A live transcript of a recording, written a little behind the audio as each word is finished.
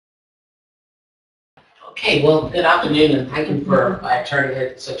Okay, well, good afternoon, and thank you for turning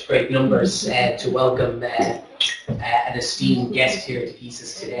out such great numbers to welcome an esteemed guest here to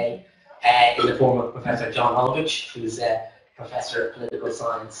GESIS today in the form of Professor John Aldrich, who's a Professor of Political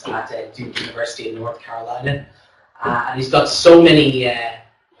Science at Duke University in North Carolina. And he's got so many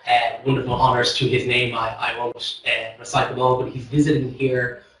wonderful honours to his name, I won't recite them all, but he's visiting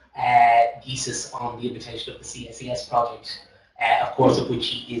here GESIS on the invitation of the CSES project. Of course, of which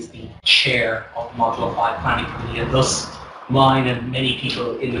he is the chair of Module 5 Planning Committee, and thus mine and many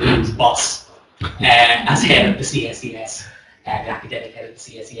people in the room's boss as head of the CSES, the academic head of the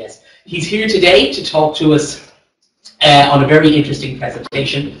CSES. He's here today to talk to us on a very interesting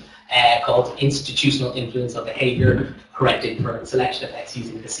presentation called Institutional Influence of Behaviour Corrected for Selection Effects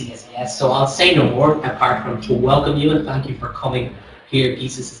Using the CSES. So I'll say no more apart from to welcome you and thank you for coming here.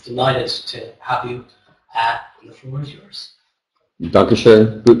 GESIS is delighted to have you. The floor is yours.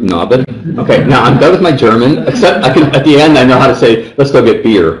 Dankeschön, guten Abend. Okay, now I'm done with my German, except I can, at the end I know how to say, let's go get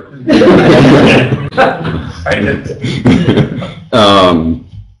beer.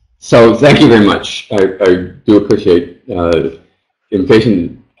 So thank you very much. I do appreciate the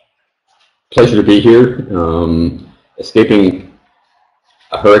invitation. Pleasure to be here. Escaping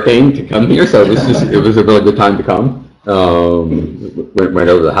a hurricane to come here, so it was a really good time to come. Went right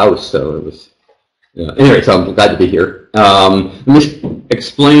over the house, so it was. Anyway, so I'm glad to be here. Let me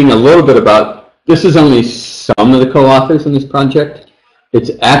explain a little bit about, this is only some of the co-authors in this project. It's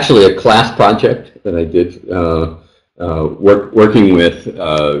actually a class project that I did working with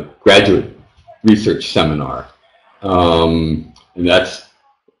a graduate research seminar. And that's,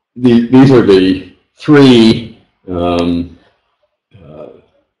 these are the three, well,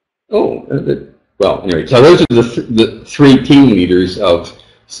 anyway, so those are the three team leaders of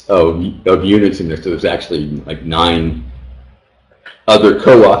units in this. So there's actually like 9 other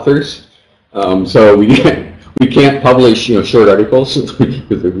co-authors. So we can't publish short articles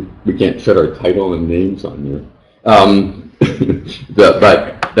because we can't put our title and names on there.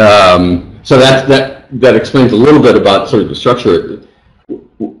 So that explains a little bit about sort of the structure.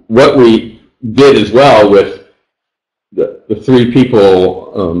 What we did as well with the 3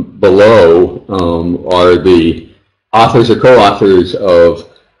 people below are the authors or co-authors of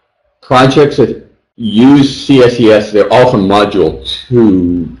projects that use CSES. They're all from Module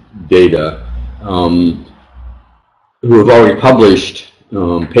 2 data, who have already published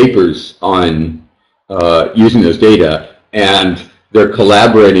papers on using those data, and they're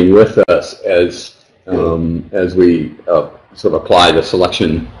collaborating with us as we sort of apply the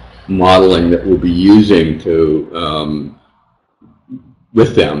selection modeling that we'll be using to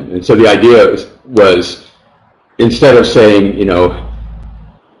with them. And so the idea was, instead of saying,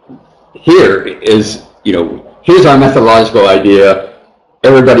 here is, here's our methodological idea,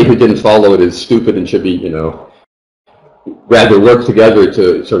 everybody who didn't follow it is stupid and should be, rather work together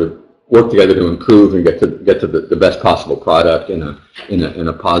to improve and get to the best possible product in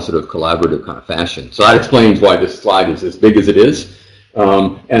a positive, collaborative kind of fashion. So that explains why this slide is as big as it is.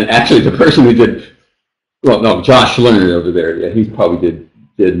 And actually, the person who did, Josh Lerner over there, yeah, he probably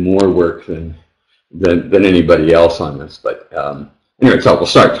did more work than anybody else on this. But anyway, so we'll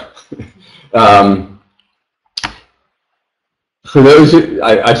start. For those,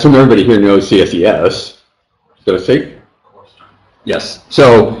 I assume everybody here knows CSES. So say, yes.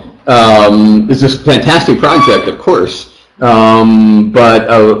 So it's this fantastic project, of course, but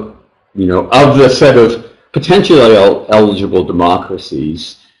of the set of potentially eligible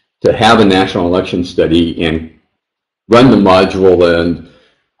democracies to have a national election study and run the module and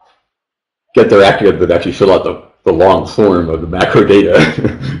get their act together to actually fill out the long form of the macro data.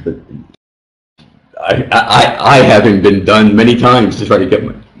 I having been done many times to try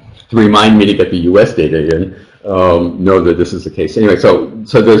to remind me to get the US data in, know that this is the case. Anyway, so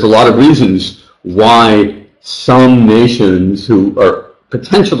there's a lot of reasons why some nations who are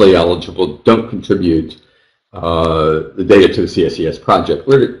potentially eligible don't contribute the data to the CSES project.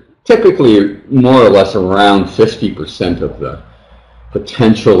 We're typically more or less around 50% of the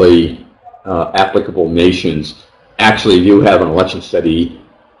potentially applicable nations actually do have an election study,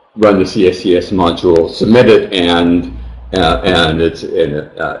 run the CSES module, submit it, and it's in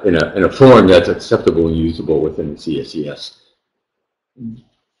a form that's acceptable and usable within the CSES.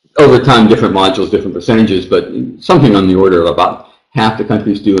 Over time, different modules, different percentages, but something on the order of about half the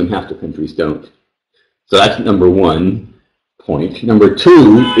countries do and half the countries don't. So that's number 1 point. Number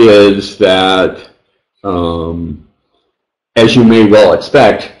 2 is that, as you may well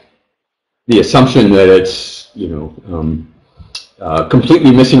expect, the assumption that it's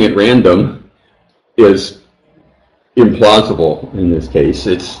completely missing at random is implausible in this case.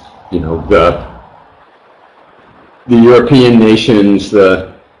 It's European nations,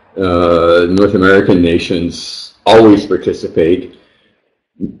 the North American nations always participate.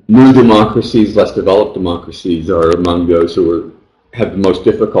 New democracies, less developed democracies are among those who have the most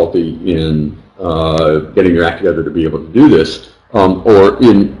difficulty in getting their act together to be able to do this, or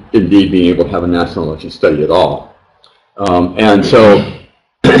indeed being able to have a national election study at all. And so,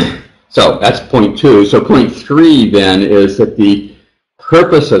 so that's point 2. So point 3 then is that the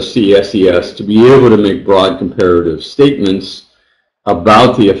purpose of CSES to be able to make broad comparative statements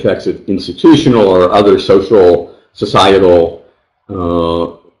about the effects of institutional or other social, societal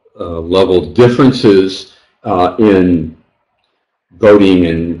level differences in voting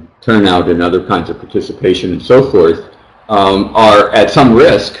and turnout and other kinds of participation and so forth are at some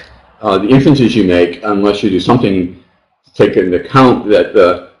risk. The inferences you make, unless you do something to take into account that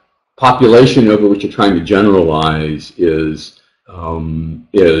the population over which you're trying to generalize is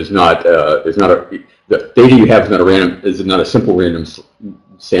not the data you have is not a simple random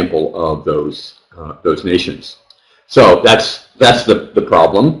sample of those nations. So that's the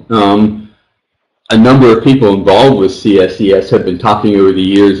problem. A number of people involved with CSES have been talking over the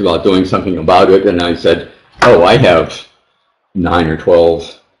years about doing something about it, and I said, oh, I have 9 or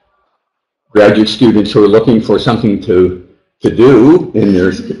 12 graduate students who are looking for something to do in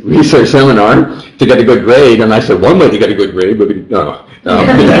their research seminar to get a good grade, and I said, one way to get a good grade would be, no.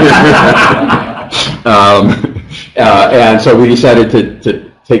 And so we decided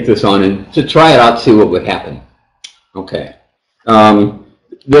to take this on and to try it out, see what would happen. Okay. I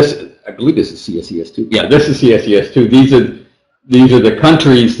believe this is CSES 2. Yeah, this is CSES 2. These are the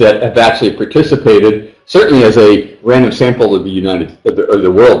countries that have actually participated. Certainly, as a random sample of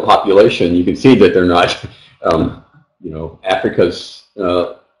the world population, you can see that they're not, Africa's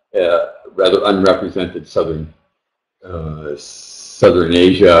rather unrepresented southern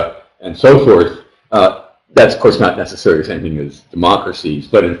Asia and so forth. That's of course not necessarily the same thing as democracies,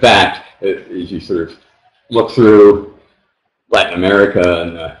 but in fact, as you sort of look through Latin America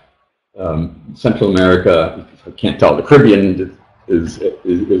and Central America, I can't tell, the Caribbean is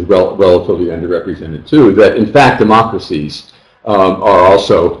relatively underrepresented too, that in fact democracies are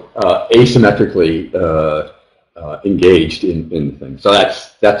also asymmetrically engaged in things. So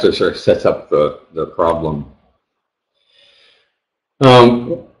that sort of sets up the problem.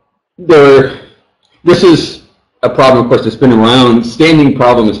 This is a problem, of course, that's been around, standing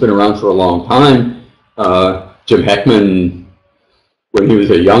problem that's been around for a long time. Jim Heckman, when he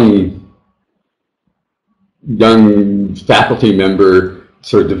was a young faculty member,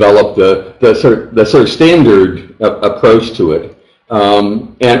 sort of developed the sort of standard approach to it,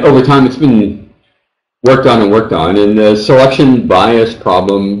 and over time it's been worked on, and the selection bias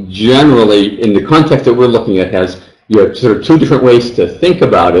problem generally, in the context that we're looking at, you have sort of 2 different ways to think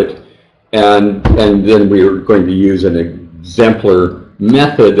about it, and then we're going to use an exemplar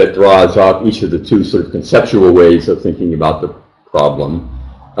method that draws off each of the 2 sort of conceptual ways of thinking about the problem.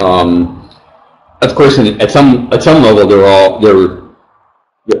 Of course, at some level, they're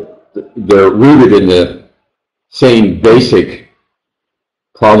rooted in the same basic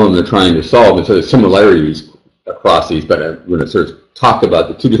problem they're trying to solve, and so there's similarities across these. But I'm going to sort of talk about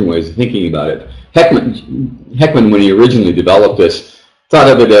the 2 different ways of thinking about it. Heckman, when he originally developed this, thought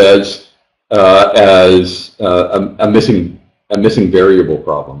of it as a missing variable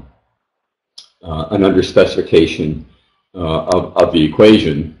problem, an underspecification of the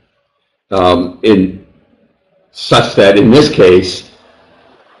equation, in such that in this case,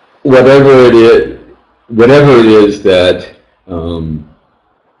 whatever it is that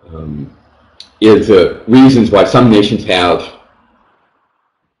is the reasons why some nations have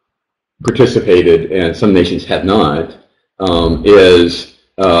participated and some nations have not, is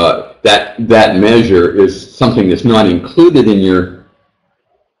that measure is something that's not included in your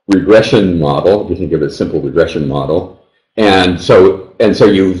regression model, if you think of a simple regression model, and so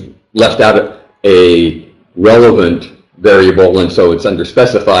you've left out a relevant variable, and so it's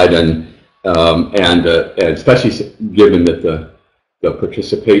underspecified, and especially given that the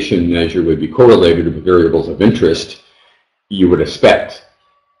participation measure would be correlated with variables of interest, you would expect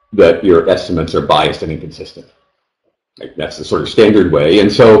that your estimates are biased and inconsistent. Like, that's the sort of standard way.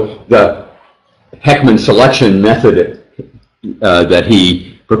 And so the Heckman selection method that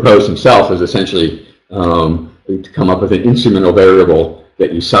he proposed himself is essentially to come up with an instrumental variable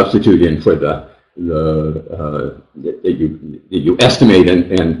that you substitute in for that you estimate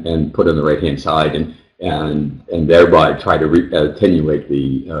and put on the right hand side, and thereby try to attenuate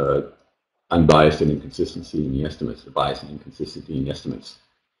the unbiased and inconsistency in the estimates, the bias and inconsistency in the estimates.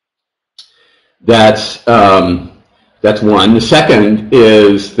 That's one. The second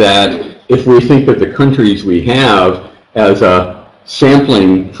is that if we think of the countries we have as a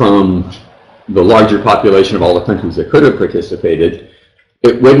sampling from the larger population of all the countries that could have participated,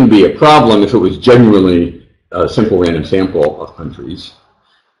 it wouldn't be a problem if it was genuinely a simple random sample of countries.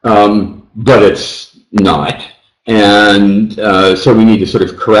 But it's not. And so we need to sort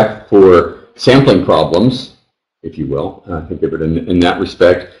of correct for sampling problems, if you will, think of it in that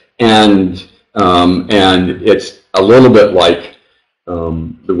respect. And it's a little bit like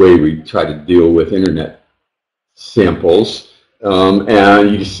the way we try to deal with internet samples.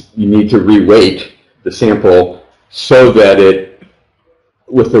 And you need to reweight the sample so that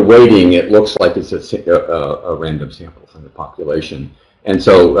with the weighting, it looks like it's a random sample from the population. And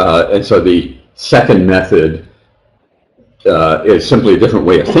so the second method is simply a different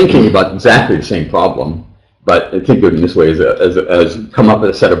way of thinking about exactly the same problem, but think of it in this way as come up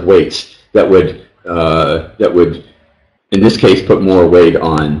with a set of weights that would in this case put more weight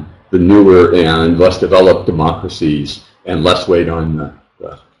on the newer and less developed democracies and less weight on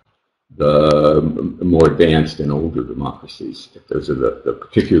the more advanced and older democracies, if those are the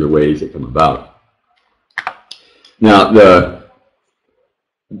particular ways they come about. Now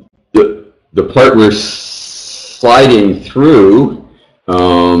the part we're sliding through,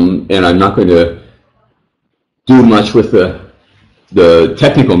 and I'm not going to do much with the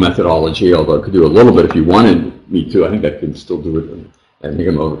technical methodology, although I could do a little bit if you wanted me to. I think I can still do it. I think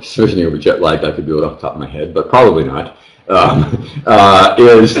I'm sufficiently over jet lagged I could do it off the top of my head, but probably not.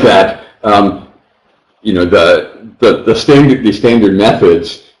 Is that you know the standard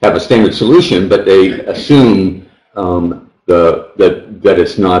methods have a standard solution, but they assume that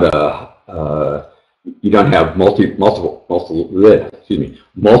it's not you don't have multiple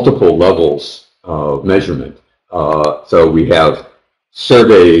levels of measurement. So we have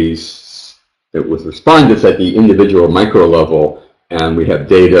surveys with respondents at the individual micro level, and we have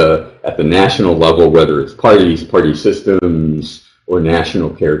data at the national level, whether it's parties, party systems, or national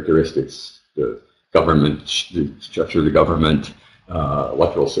characteristics, the government, the structure of the government,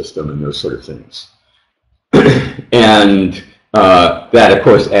 electoral system, and those sort of things. And that, of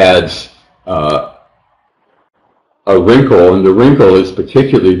course, adds a wrinkle, and the wrinkle is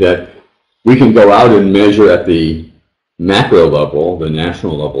particularly that we can go out and measure at the macro level, the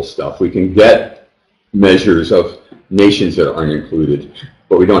national level stuff. We can get measures of nations that aren't included,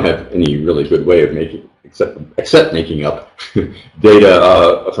 but we don't have any really good way of making, except making up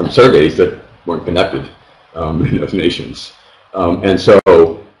data from surveys that weren't conducted in those nations. And so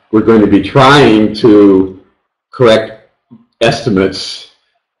we're going to be trying to correct estimates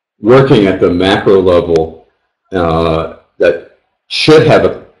working at the macro level that should have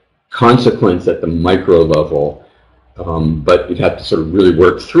a consequence at the micro level, but you'd have to sort of really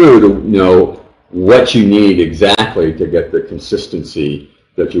work through to know what you need exactly to get the consistency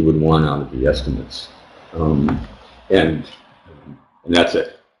that you would want out of the estimates. And that's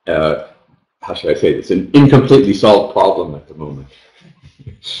it. How should I say this? An incompletely solved problem at the moment.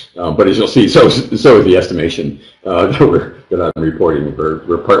 But as you'll see, so is the estimation that I'm reporting.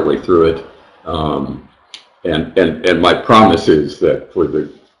 We're partway through it. And my promise is that for the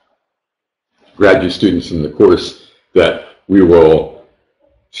graduate students in the course that we will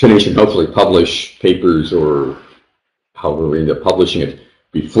finish and hopefully publish papers, or however we end up publishing it,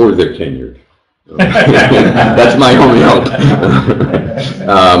 before they're tenured. That's my only hope.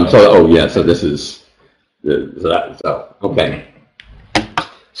 So this is okay.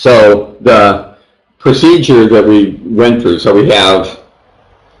 So the procedure that we went through, so we have,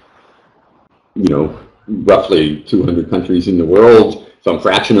 roughly 200 countries in the world. Some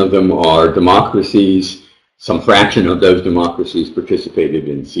fraction of them are democracies. Some fraction of those democracies participated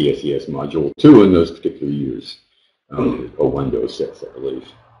in CSES Module 2 in those particular years, 01 to 06, I believe.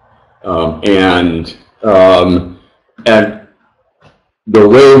 And the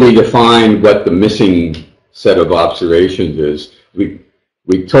way we define what the missing set of observations is,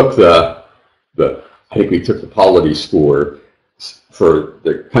 we took I think we took the polity score for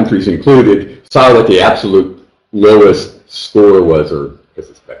the countries included, saw what the absolute lowest score was, or I guess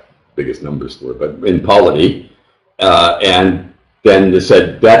it's the biggest number score, but in polity, and then they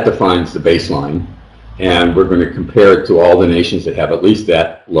said that defines the baseline, and we're going to compare it to all the nations that have at least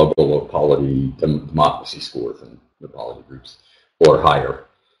that level of polity democracy score from the polity groups or higher,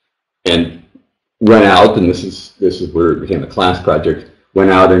 and went out, and this is where it became a class project. Went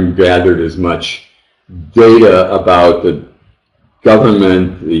out and gathered as much data about the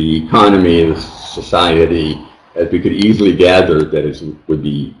government, the economy, the society, as we could easily gather that would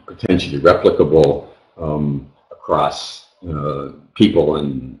be potentially replicable across people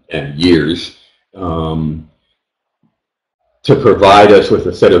and years. to provide us with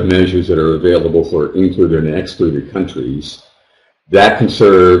a set of measures that are available for included and excluded countries. That can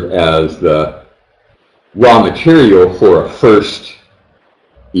serve as the raw material for a first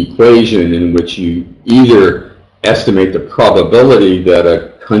equation in which you either estimate the probability that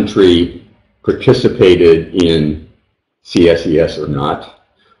a country participated in CSES or not,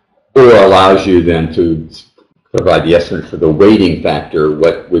 or allows you then to provide the estimate for the weighting factor,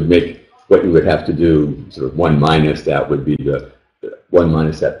 what you would have to do, sort of 1 minus that would be the 1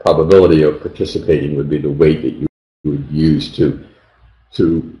 minus that probability of participating would be the weight that you would use to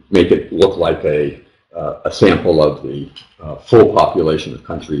make it look like a sample of the full population of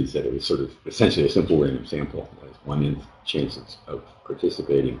countries, that it was sort of essentially a simple random sample, as 1 in chances of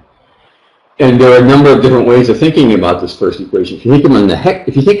participating. And there are a number of different ways of thinking about this first equation. If you think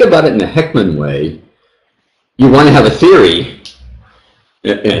about it in the Heckman way, you want to have a theory,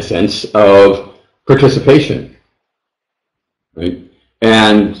 in a sense, of participation, right?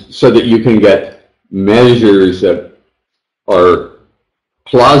 And so that you can get measures that are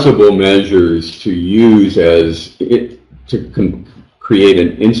plausible measures to use to create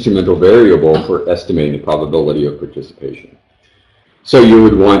an instrumental variable for estimating the probability of participation. So you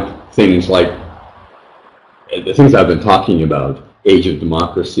would want things like the things I've been talking about: age of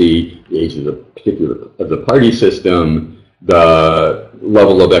democracy, the age of the party system, the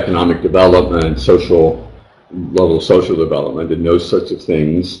level of economic development, level of social development, and those sorts of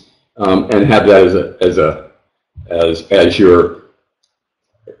things, and have that as your,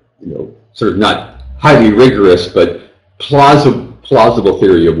 sort of not highly rigorous but plausible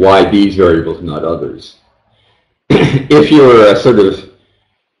theory of why these variables and not others.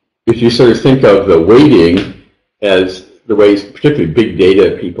 If you sort of think of the weighting as the ways particularly big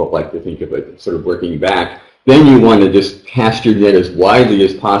data people like to think of it, sort of working back, then you want to just cast your net as widely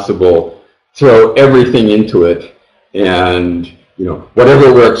as possible, throw everything into it, and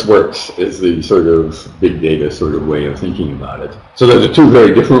whatever works is the sort of big data sort of way of thinking about it. So those are two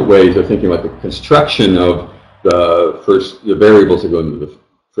very different ways of thinking about the construction of the variables that go into the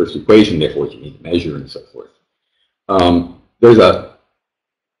first equation, therefore what you need to measure and so forth. There's a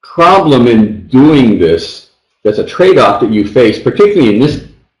problem in doing this. That's a trade-off that you face, particularly in this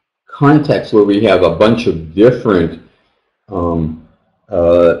context where we have a bunch of different,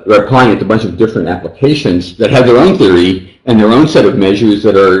 we're applying it to a bunch of different applications that have their own theory and their own set of measures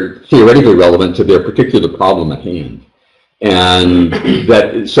that are theoretically relevant to their particular problem at hand. And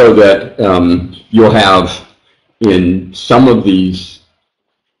you'll have in some of these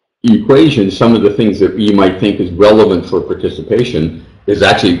equations, some of the things that you might think is relevant for participation is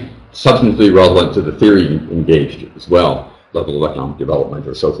actually substantively relevant to the theory engaged as well, level of economic development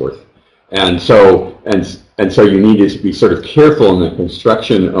or so forth. And so you need to be sort of careful in the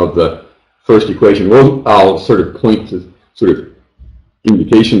construction of the first equation. I'll sort of point to sort of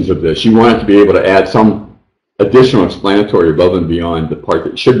indications of this. You want it to be able to add some additional explanatory above and beyond the part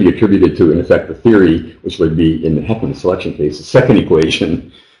that should be attributed to, in effect, the theory, which would be, in the Heckman selection case, the second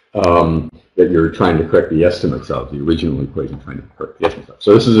equation that you're trying to correct the estimates of, the original equation trying to correct the estimates of.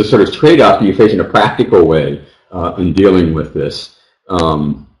 So this is a sort of trade-off that you face in a practical way in dealing with this.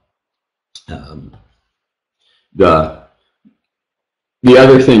 The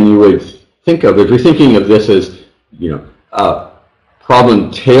other thing you would think of, if you're thinking of this as, a problem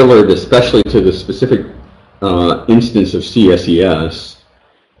tailored especially to the specific instance of CSES,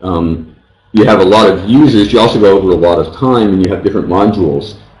 you have a lot of users, you also go over a lot of time, and you have different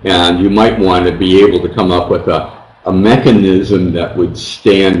modules, and you might want to be able to come up with a mechanism that would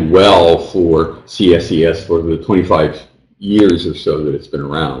stand well for CSES for the 25 years or so that it's been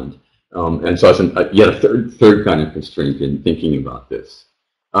around. And so that's yet a third kind of constraint in thinking about this.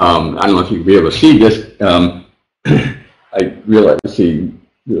 I don't know if you'll be able to see this. I realize, see,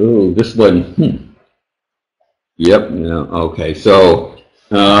 oh, this one, Yep, no, okay, so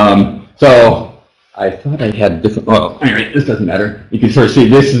I thought I had different, well, anyway, this doesn't matter. You can sort of see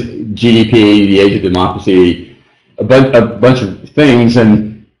this is GDP, the age of democracy, a bunch of things,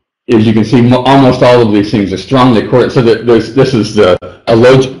 and as you can see, almost all of these things are strongly correlated. So that this is a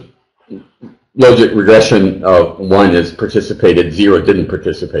logic regression of 1 is participated, 0 didn't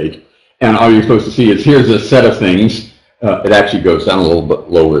participate. And all you're supposed to see is here's a set of things. It actually goes down a little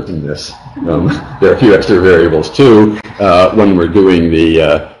bit lower than this. There are a few extra variables too when we're doing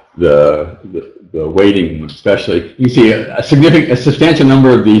the weighting, especially. You see a substantial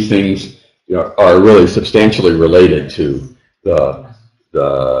number of these things are really substantially related to the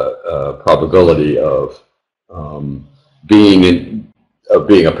probability of being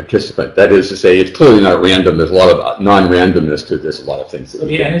a participant. That is to say, it's clearly not random. There's a lot of non-randomness to this. A lot of things. So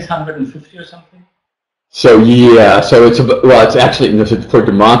the N is 150 or something. So yeah, so it's actually for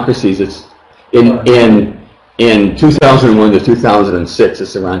democracies. It's in 2001 to 2006.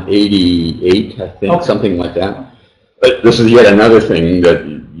 It's around 88, I think, okay, something like that. But this is yet another thing that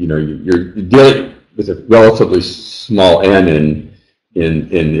you're dealing with a relatively small n in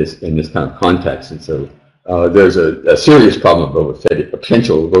this kind of context, and so there's a serious problem of overfitting, a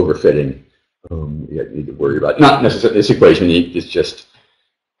potential of overfitting. You need to worry about, not necessarily this equation. It's just,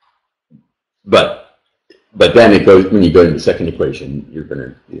 but then it goes, when you go to the second equation, you're going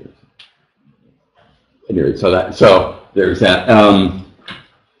to, anyway. So there's that.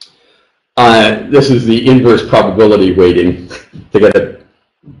 This is the inverse probability weighting to get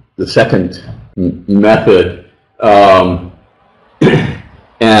the second method,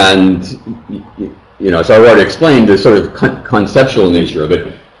 and so I've already explained the sort of conceptual nature of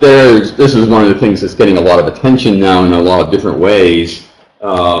it. This is one of the things that's getting a lot of attention now in a lot of different ways,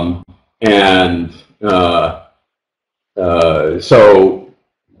 so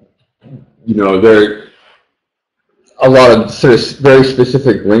there are a lot of sort of very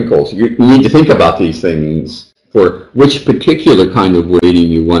specific wrinkles. You need to think about these things for which particular kind of weighting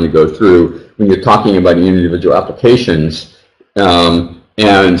you want to go through when you're talking about individual applications.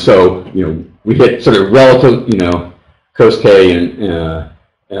 And so, we hit sort of relative, Koske and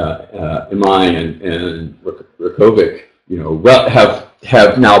Imai and Rakovic,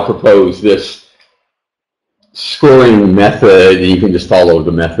 have now proposed this scoring method, and you can just follow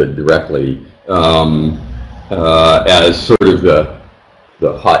the method directly as sort of the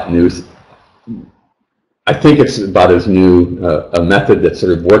hot news. I think it's about as new a method that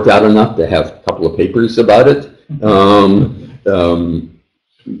sort of worked out enough to have a couple of papers about it.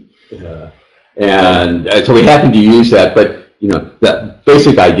 And so we happen to use that, but that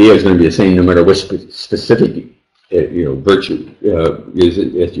basic idea is going to be the same no matter which specific virtue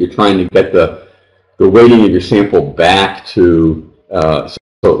is. You're trying to get the weighting of your sample back to so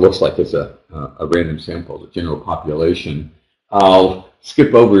it looks like it's a random sample, the general population. I'll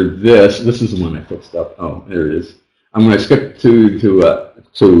skip over this. This is the one I fixed up. Oh, there it is. I'm going to skip to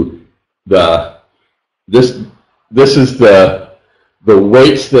this is the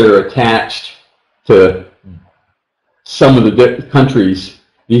weights that are attached to some of the countries.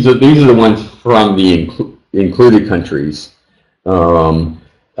 These are the ones from the included countries. I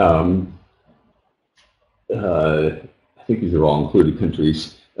think these are all included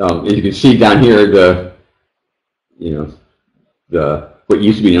countries. As you can see down here, what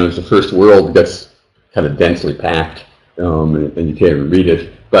used to be known as the first world gets kind of densely packed, and you can't even read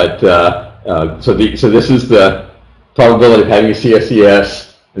it. But so this is the probability of having a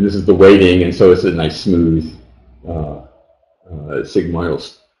CSES, and this is the weighting, and so it's a nice smooth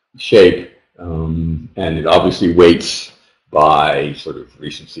sigmoidal shape, and it obviously weights by sort of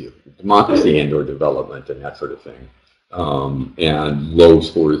recency of democracy and/or development and that sort of thing, and low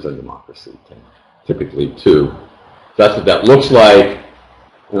scores in democracy typically too. That's what that looks like.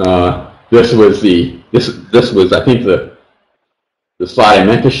 This was I think the slide I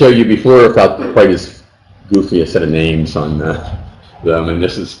meant to show you before without quite as goofy a set of names on them, and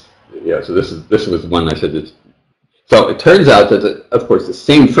this is so this was one I said that. So it turns out that of course the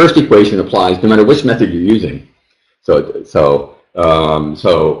same first equation applies no matter which method you're using. So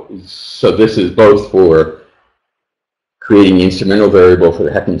this is both for creating the instrumental variable for the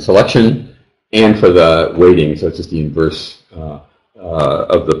Heckman selection and for the weighting. So it's just the inverse of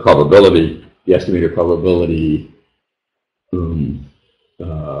the probability, the estimated probability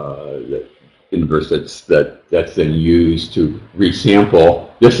inverse that's then used to resample.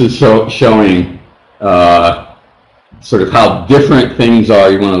 This is showing sort of how different things are.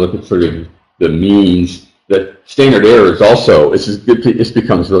 You want to look at sort of the means. The standard error is also, this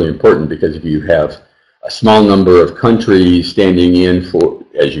becomes really important because if you have a small number of countries standing in for,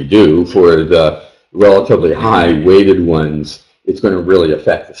 as you do, for the relatively high weighted ones, it's going to really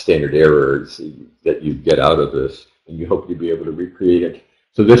affect the standard errors that you get out of this, and you hope to be able to recreate it.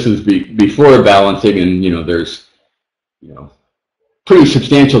 So this is before balancing, and there's pretty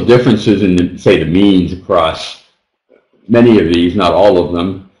substantial differences in say the means across many of these, not all of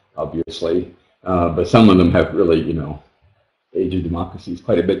them, obviously, but some of them have really age of democracy is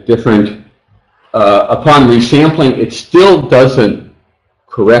quite a bit different. Upon resampling, it still doesn't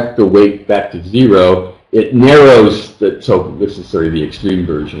correct the weight back to 0. It narrows that. So this is sort of the extreme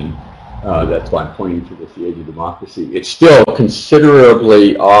version. That's why I'm pointing to this, the age of democracy. It's still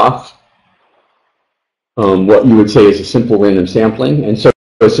considerably off what you would say is a simple random sampling, and so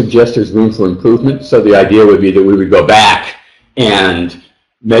it suggests there's room for improvement. So the idea would be that we would go back and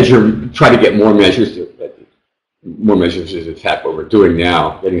measure, try to get more measures more measures is in fact what we're doing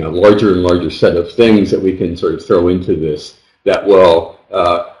now, getting a larger and larger set of things that we can sort of throw into this that will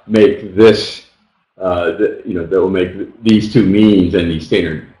make this, that will make these two means and these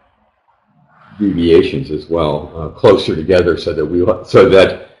standard deviations as well closer together, so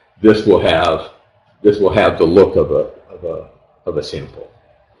that this will have the look of a sample.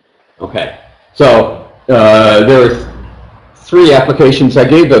 Okay, so there are 3 applications. I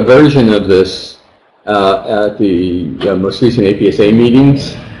gave a version of this at the most recent APSA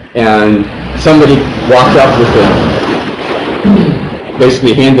meetings, and somebody walked up with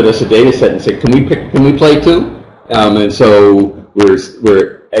basically handed us a data set and said, can we play too? And so we're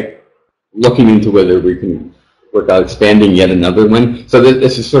looking into whether we can work out expanding yet another one. So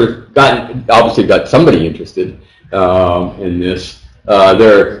this has sort of obviously got somebody interested in this.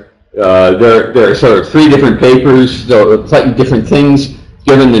 There are sort of 3 different papers, so slightly different things.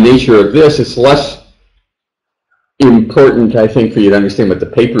 Given the nature of this, it's less important, I think, for you to understand what the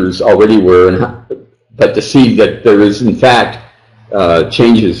papers already were, but to see that there is, in fact,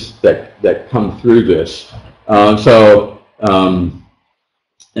 changes that come through this. So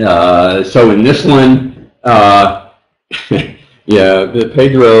in this one,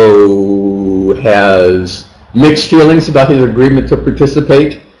 Pedro has mixed feelings about his agreement to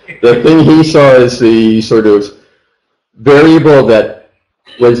participate. The thing he saw as the sort of variable that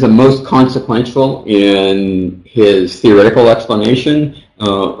was the most consequential in his theoretical explanation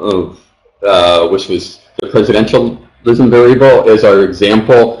which was the presidentialism variable, is our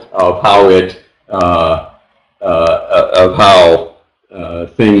example of how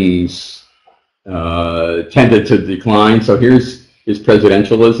things tended to decline. So here's his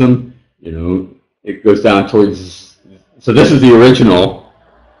presidentialism. It goes down towards. So this is the original.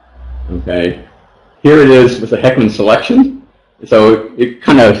 Okay, here it is with the Heckman selection. So it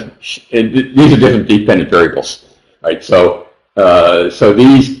kind of these are different dependent variables, right? So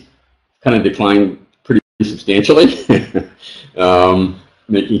these kind of decline pretty substantially,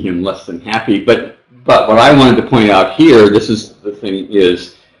 making him less than happy. But what I wanted to point out here, this is the thing,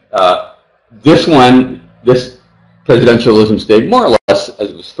 is this presidentialism stayed more or less as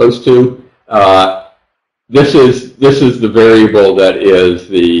it was supposed to. This is the variable that is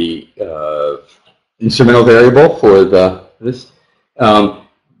the instrumental variable for this.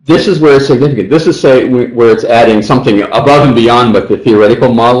 This is where it's significant. This is where it's adding something above and beyond what the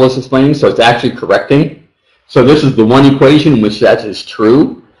theoretical model is explaining. So it's actually correcting. So this is the one equation in which that is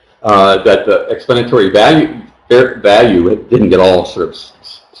true. That the explanatory value didn't get all sort of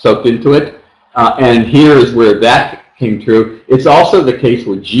soaked into it. And here is where that came true. It's also the case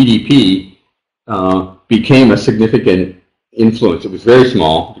where GDP became a significant influence. It was very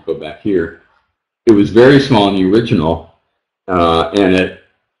small. You go back here. It was very small in the original, and it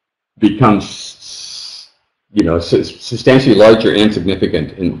becomes substantially larger and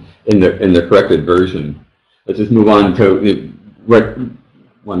significant in the corrected version. Let's just move on to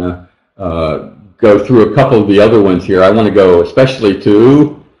want to go through a couple of the other ones here. I want to go especially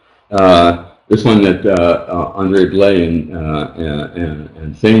to this one that Andre Blay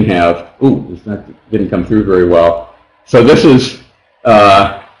and Singh have. Ooh, this didn't come through very well. So this is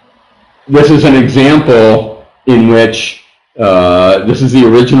an example in which this is the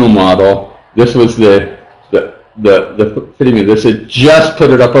original model. This was the fitting of this. It just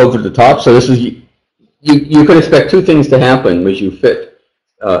put it up over the top. So this is you could expect 2 things to happen as you fit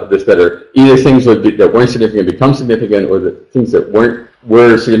this better. Either things that weren't significant become significant, or the things that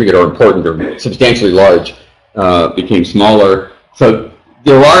were significant or important or substantially large became smaller. So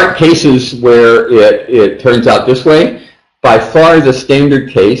there are cases where it turns out this way. By far, the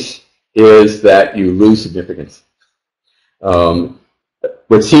standard case is that you lose significance.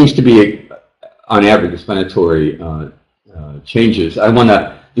 What seems to be, on average, explanatory changes. I want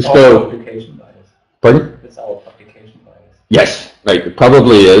to just go. Publication bias. Pardon? It's all publication bias. Yes, right. It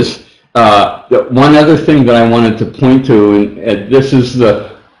probably is. One other thing that I wanted to point to, and this is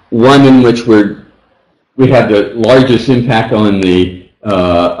the one in which we have the largest impact on the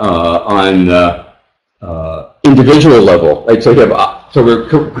individual level. Right. So we're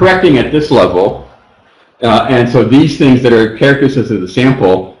correcting at this level, and so these things that are characteristics of the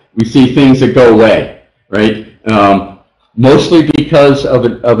sample, we see things that go away, right? Mostly because of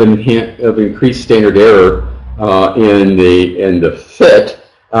increased standard error in the fit,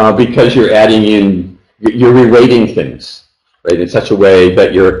 because you're adding in, you're reweighting things, right, in such a way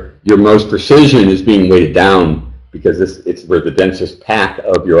that your most precision is being weighted down, because it's where the densest pack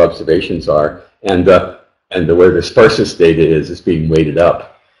of your observations are, and where the sparsest data is being weighted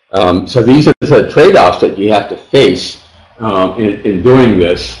up. So these are the trade-offs that you have to face in doing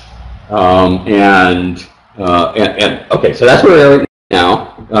this, and Okay, so that's where we are right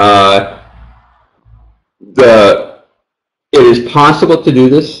now. It is possible to do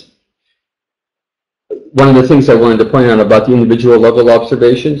this. One of the things I wanted to point out about the individual level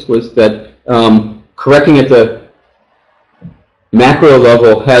observations was that correcting at the macro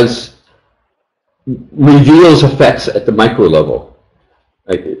level reveals effects at the micro level.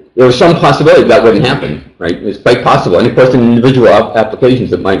 Right? There was some possibility that wouldn't happen, right? It's quite possible. And of course, in individual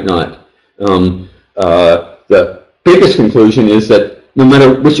applications, it might not. The biggest conclusion is that no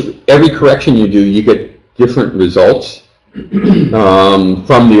matter every correction you do, you get different results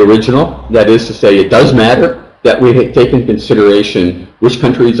from the original. That is to say, it does matter that we take into consideration which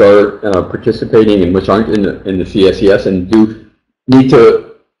countries are participating and which aren't in the CSES, and do need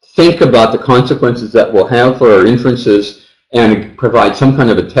to think about the consequences that we'll have for our inferences and provide some kind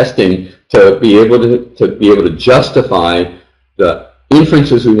of a testing to be able to justify the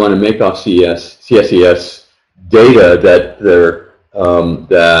inferences we want to make off CSES data that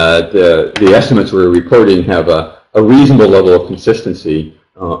the estimates we're reporting have a reasonable level of consistency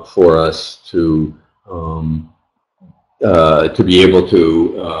for us to be able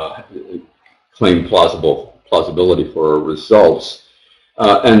to claim plausibility for our results.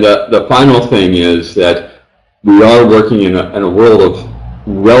 And the final thing is that we are working in a world of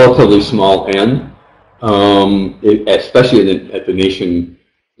relatively small n, especially at the nation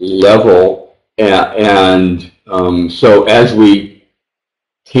level. And so as we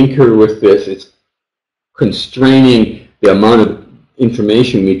tinker with this, it's constraining the amount of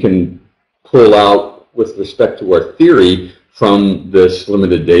information we can pull out with respect to our theory from this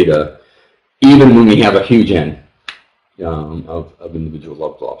limited data, even when we have a huge n of individual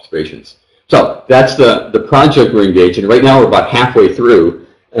level observations. So that's the project we're engaged in. Right now we're about halfway through,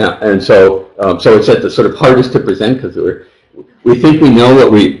 and so it's at the sort of hardest to present because we think we know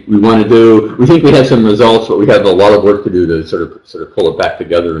what we want to do. We think we have some results, but we have a lot of work to do to sort of pull it back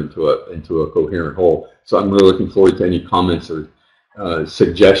together into a coherent whole. So I'm really looking forward to any comments or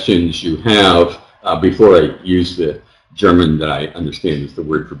suggestions you have before I use the German that I understand is the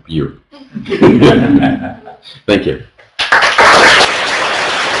word for beer. Thank you.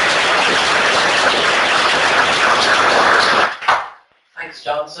 Thanks,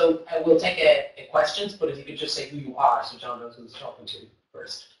 John. So we'll take questions, but if you could just say who you are so John knows who's talking to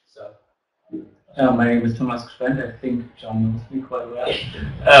first. So. My name is Thomas Gschwend. I think John knows me quite well.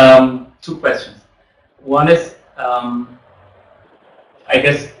 Two questions. One is, I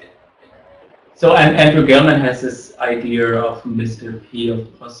guess, so Andrew Gellman has this idea of Mr. P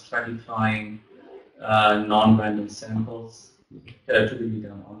of post-stratifying non-random samples that are typically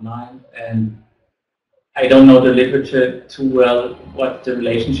done online. And I don't know the literature too well what the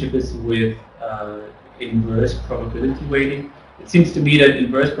relationship is with inverse probability weighting. It seems to me that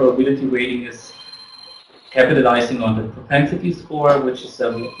inverse probability weighting is capitalizing on the propensity score, which is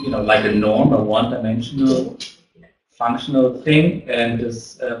like a norm, a one-dimensional functional thing, and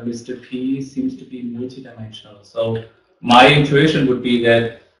this Mr. P seems to be multidimensional. So my intuition would be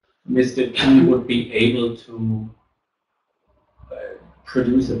that Mr. P would be able to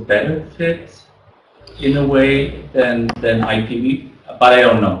produce a better fit in a way than IPV, but I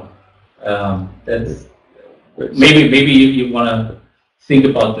don't know. That's maybe you want to think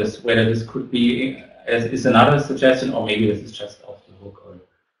about this, whether this could be is another suggestion, or maybe this is just off the hook or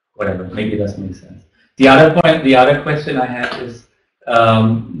whatever. Maybe it doesn't make sense. The other question I have is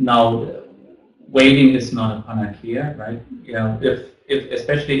now weighting is not a panacea, right? You know,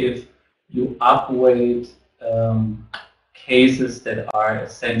 especially if you upweight cases that are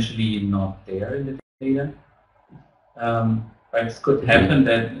essentially not there in the data. Right, it could happen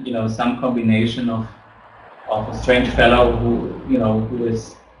that some combination of a strange fellow who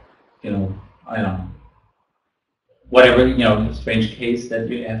is I don't know, whatever strange case that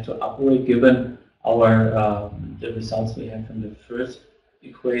you have to upweight given our the results we have from the first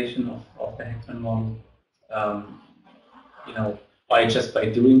equation of the Heckman model. By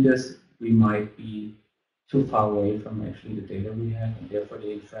doing this, we might be too far away from actually the data we have, and therefore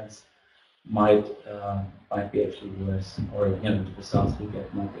the inference might be actually worse, or the results we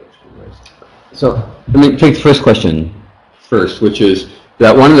get might be actually worse. So let me take the first question first, which is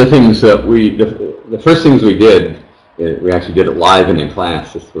that one of the things that the first things we did, we actually did it live and in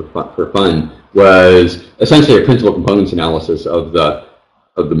class just for fun, was essentially a principal components analysis of the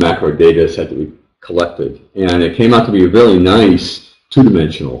macro data set that we collected, and it came out to be a very nice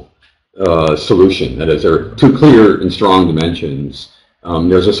two-dimensional solution. That is, there are two clear and strong dimensions.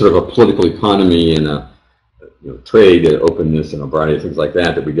 There's a sort of a political economy and a trade, openness, and a variety of things like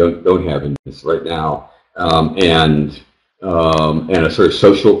that we don't have in this right now, and a sort of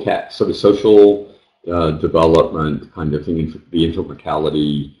social development kind of thing, the infant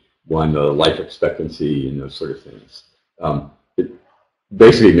mortality one, the life expectancy, and those sort of things. It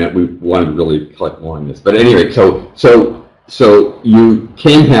basically meant we wanted to really collect more on this. But anyway, so you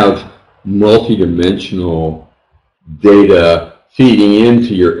can have multidimensional data feeding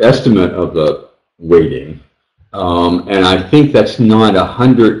into your estimate of the weighting. And I think that's not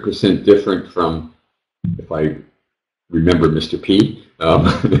 100% different from, if I remember Mr. P,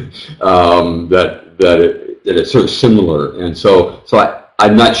 that it's sort of similar. And so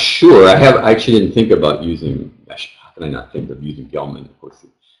I'm not sure. I actually didn't think about using, how can I not think of using Gelman? Of course,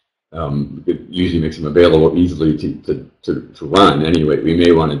 it usually makes them available easily to run. Anyway, we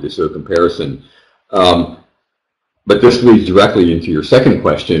may want to do a comparison. But this leads directly into your second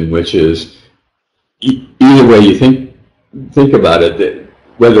question, which is, either way you think about it, that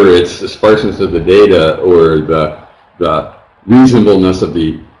whether it's the sparseness of the data or the reasonableness of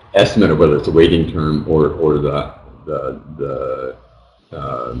the estimate of whether it's a weighting term or the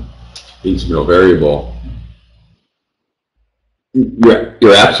instrumental variable,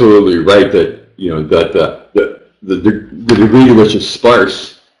 you're absolutely right that that the degree to which it's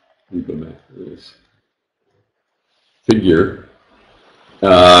sparse. Let me go back to this figure.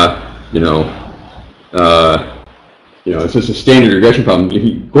 It's just a standard regression problem. If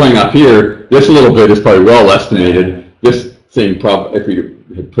you're going up here, this little bit is probably well estimated. This thing, if we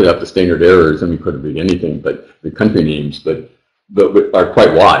had put up the standard errors, and we couldn't read anything but the country names, but are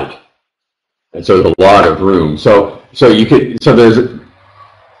quite wide, and so there's a lot of room. So you could. So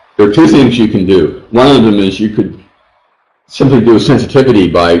there are two things you can do. One of them is you could simply do a sensitivity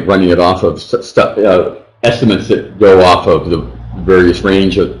by running it off of estimates that go off of the various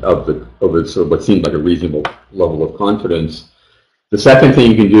range of sort of what seemed like a reasonable level of confidence. The second thing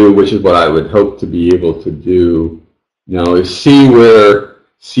you can do, which is what I would hope to be able to do now, is see where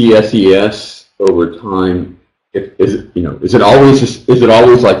CSES over time, is it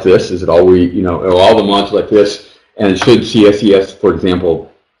always like this? Is it always, are all the mods like this? And should CSES, for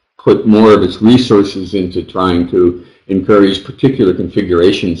example, put more of its resources into trying to encourage particular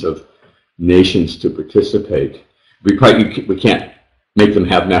configurations of nations to participate? We can't make them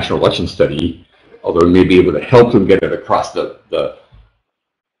have national election study, although we may be able to help them get it across the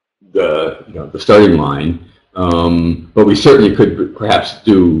starting line. But we certainly could perhaps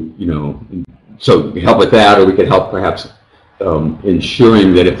do, so we could help with that, or we could help perhaps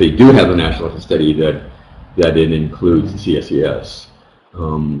ensuring that if they do have a national election study, that it includes CSES,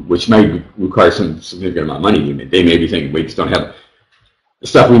 which might require some significant amount of money. They may be thinking, we just don't have the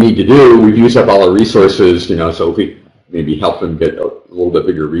stuff we need to do. We've used up all our resources, so if we maybe help them get a little bit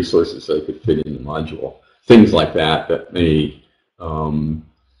bigger resources so they could fit in the module. Things like that may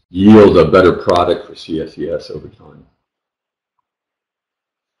yield a better product for CSES over time.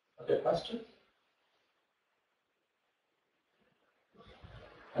 Other questions?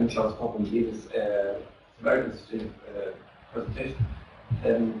 I'm Charles Popham. GESIS, very interesting presentation.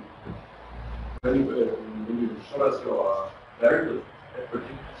 When you show us your variables that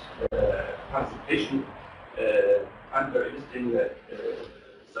predict participation, I'm very interesting that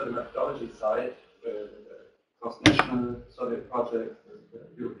study methodology side, cross-national survey project, the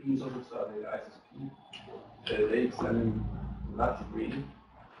European social survey, ISSP, they examine to a large degree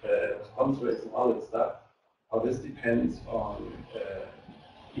response rates and all that stuff. How this depends on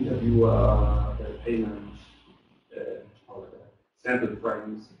interviewer, payment, sample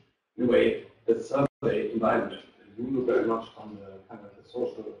frames. In a way, the survey environment, you look very much on the kind of the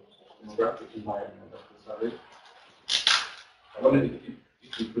social demographic environment of the survey. I wondered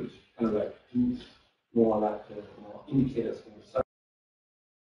if you could kind of like do more like more indicators from the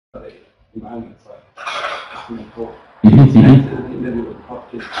survey environment side.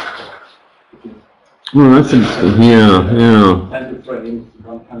 Well, that's interesting. Yeah. Sample frames,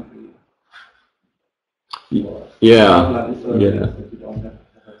 one country. Yeah. That you don't have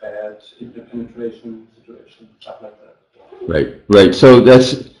a bad interpenetration situation, stuff like that. Right. So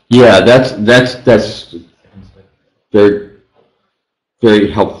that's very,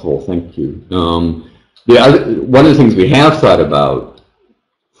 very helpful. Thank you. One of the things we have thought about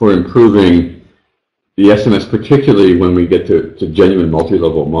for improving the estimates, particularly when we get to genuine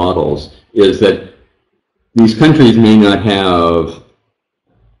multi-level models, is that these countries may not have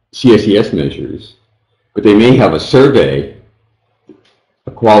CSES measures, but they may have a survey,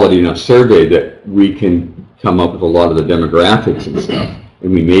 a quality enough survey that we can come up with a lot of the demographics and stuff,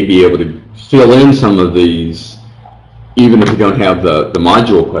 and we may be able to fill in some of these, even if we don't have the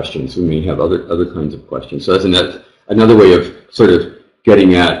module questions. We may have other kinds of questions. So that's another way of sort of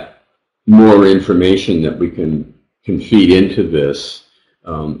getting at more information that we can feed into this,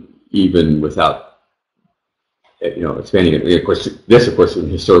 even without expanding it. Of course, in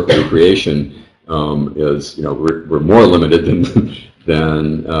historic recreation is, we're more limited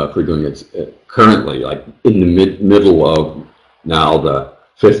than if we're doing it currently. Like in the middle of now, the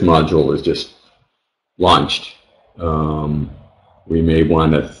 5th module is just launched. We may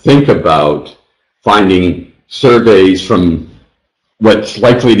want to think about finding surveys from what's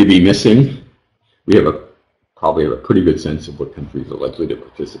likely to be missing. We have probably have a pretty good sense of what countries are likely to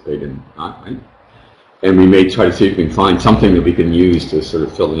participate in, right? And we may try to see if we can find something that we can use to sort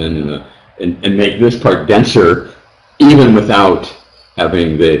of fill in and make this part denser, even without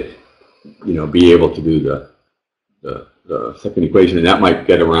having the, be able to do the second equation. And that might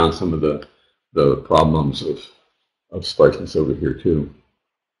get around some of the problems of sparseness over here too.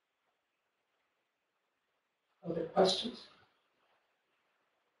 Other questions?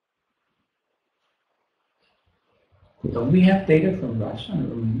 Don't we have data from Russia and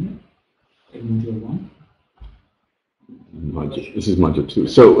Romania in module 1? This is module 2.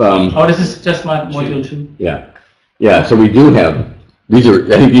 So This is just module 2. Yeah. So we do have these are.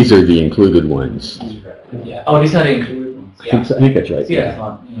 I think these are the included ones. Yeah. These are the included ones. Yeah. I think that's right.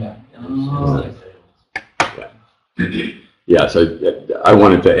 Yeah. So I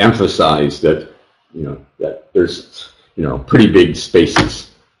wanted to emphasize that that there's pretty big spaces.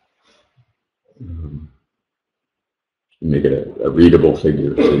 Make it a readable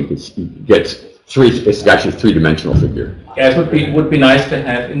figure, so you can get it's actually a 3-dimensional figure. Yeah, it would be nice to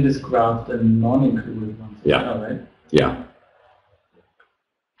have in this graph the non-included ones. Yeah. Right? Yeah.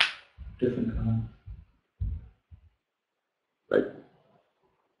 Different color. Right.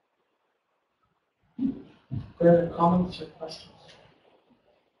 Further comments or questions?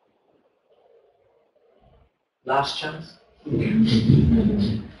 Last chance.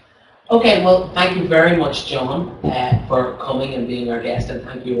 Okay, well, thank you very much, John, for coming and being our guest, and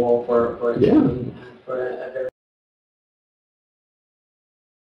thank you all for attending and for a very